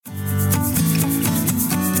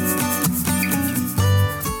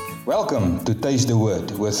Welcome to Taste the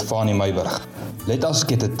Word with Fanny Meiberg. Let us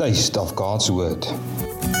get a taste of God's Word.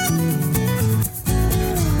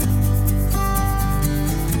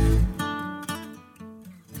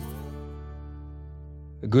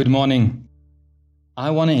 Good morning. I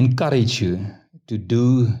want to encourage you to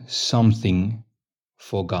do something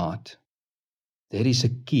for God. There is a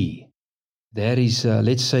key. There is,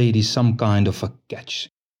 let's say it is some kind of a catch.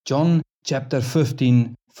 John chapter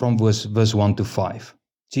 15 from verse 1 to 5.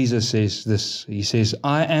 Jesus says this, He says,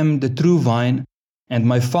 I am the true vine, and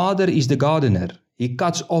my Father is the gardener. He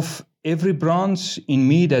cuts off every branch in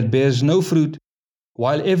me that bears no fruit,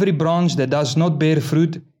 while every branch that does not bear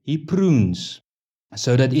fruit, He prunes,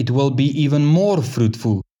 so that it will be even more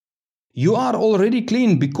fruitful. You are already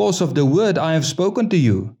clean because of the word I have spoken to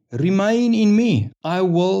you. Remain in me, I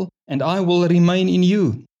will remain in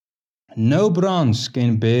you. No branch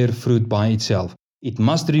can bear fruit by itself. It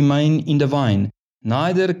must remain in the vine.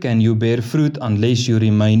 Neither can you bear fruit unless you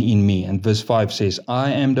remain in me. And verse 5 says,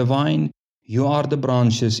 I am the vine, you are the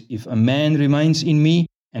branches. If a man remains in me,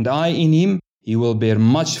 and I in him, he will bear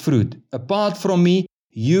much fruit. Apart from me,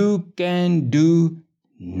 you can do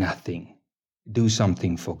nothing. Do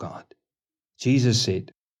something for God. Jesus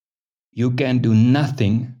said, you can do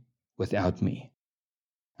nothing without me.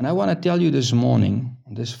 And I want to tell you this morning,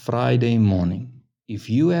 on this Friday morning, if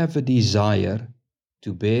you have a desire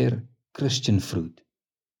to bear Christian fruit.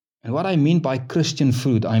 And what I mean by Christian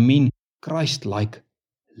fruit, I mean Christ-like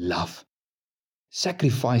love.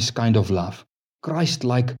 Sacrifice kind of love.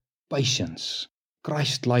 Christ-like patience.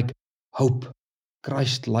 Christ-like hope.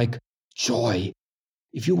 Christ-like joy.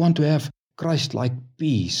 If you want to have Christ-like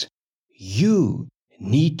peace, you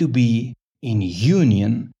need to be in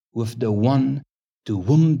union with the one to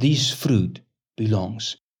whom this fruit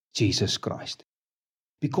belongs, Jesus Christ.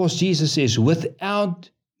 Because Jesus says, without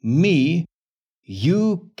me,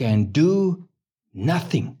 you can do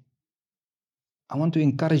nothing. I want to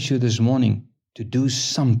encourage you this morning to do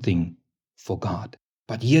something for God.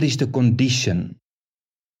 But here is the condition,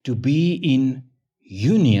 to be in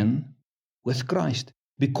union with Christ.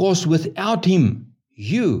 Because without Him,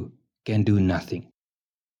 you can do nothing.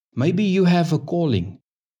 Maybe you have a calling.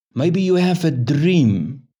 Maybe you have a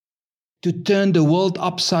dream to turn the world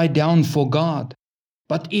upside down for God.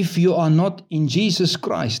 But if you are not in Jesus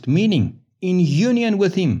Christ, meaning in union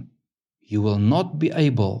with Him, you will not be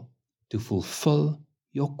able to fulfill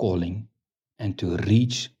your calling and to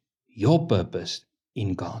reach your purpose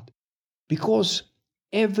in God. Because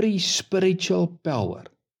every spiritual power,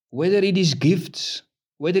 whether it is gifts,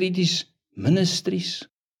 whether it is ministries,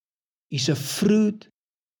 is a fruit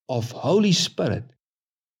of Holy Spirit,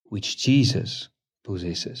 which Jesus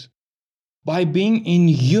possesses. By being in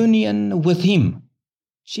union with Him,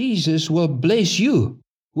 Jesus will bless you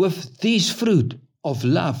with these fruit of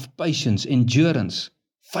love, patience, endurance,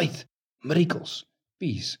 faith, miracles,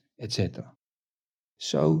 peace, etc.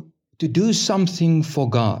 So, to do something for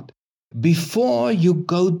God, before you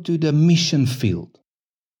go to the mission field,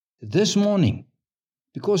 this morning,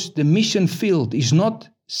 because the mission field is not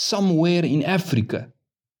somewhere in Africa,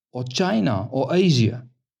 or China, or Asia.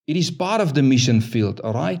 It is part of the mission field,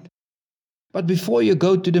 all right? But before you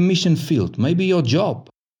go to the mission field, maybe your job,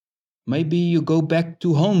 maybe you go back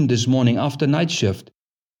to home this morning after night shift.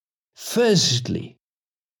 Firstly,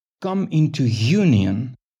 come into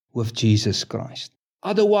union with Jesus Christ.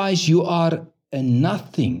 Otherwise, you are a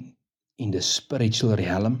nothing in the spiritual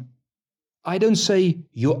realm. I don't say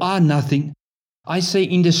you are nothing. I say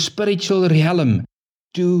in the spiritual realm,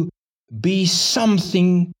 to be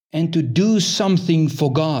something and to do something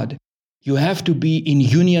for God, you have to be in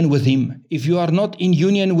union with Him. If you are not in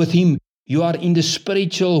union with Him, you are in the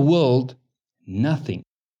spiritual world, nothing.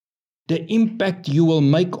 The impact you will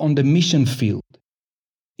make on the mission field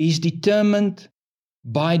is determined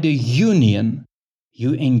by the union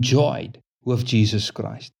you enjoyed with Jesus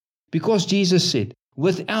Christ. Because Jesus said,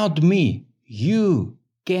 without me, you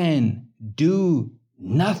can do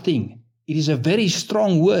nothing. It is a very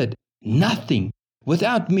strong word, nothing.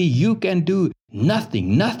 Without me, you can do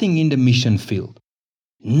nothing. Nothing in the mission field.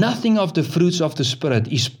 Nothing of the fruits of the Spirit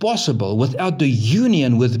is possible without the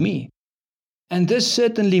union with me. And this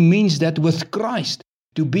certainly means that with Christ,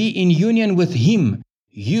 to be in union with Him,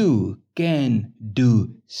 you can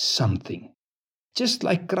do something. Just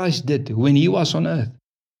like Christ did when He was on earth.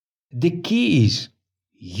 The key is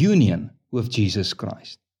union with Jesus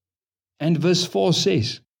Christ. And verse 4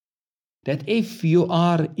 says that if you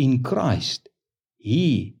are in Christ,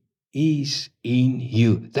 He is in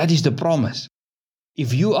you. That is the promise.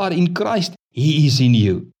 If you are in Christ, He is in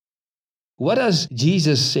you. What does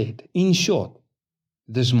Jesus say in short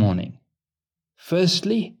this morning?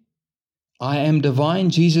 Firstly, I am the vine,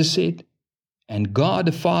 Jesus said, and God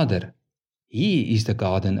the Father, He is the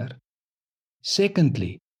gardener.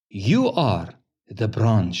 Secondly, you are the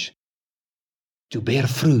branch to bear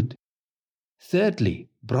fruit. Thirdly,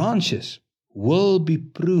 branches will be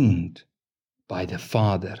pruned by the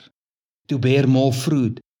Father to bear more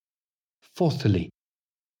fruit. Fourthly,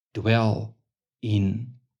 dwell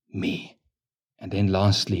in me. And then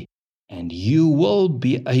lastly, and you will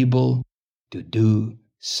be able to do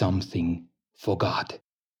something for God.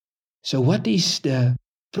 So what is the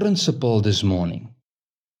principle this morning?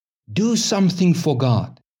 Do something for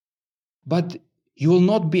God. But you will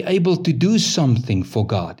not be able to do something for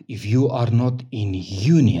God if you are not in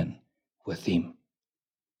union with Him.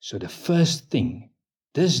 So the first thing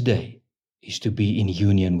this day is to be in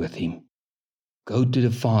union with Him. Go to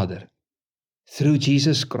the Father through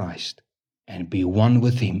Jesus Christ and be one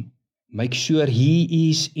with Him. Make sure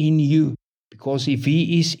He is in you, because if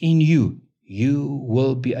He is in you, you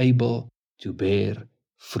will be able to bear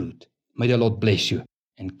fruit. May the Lord bless you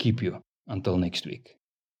and keep you until next week.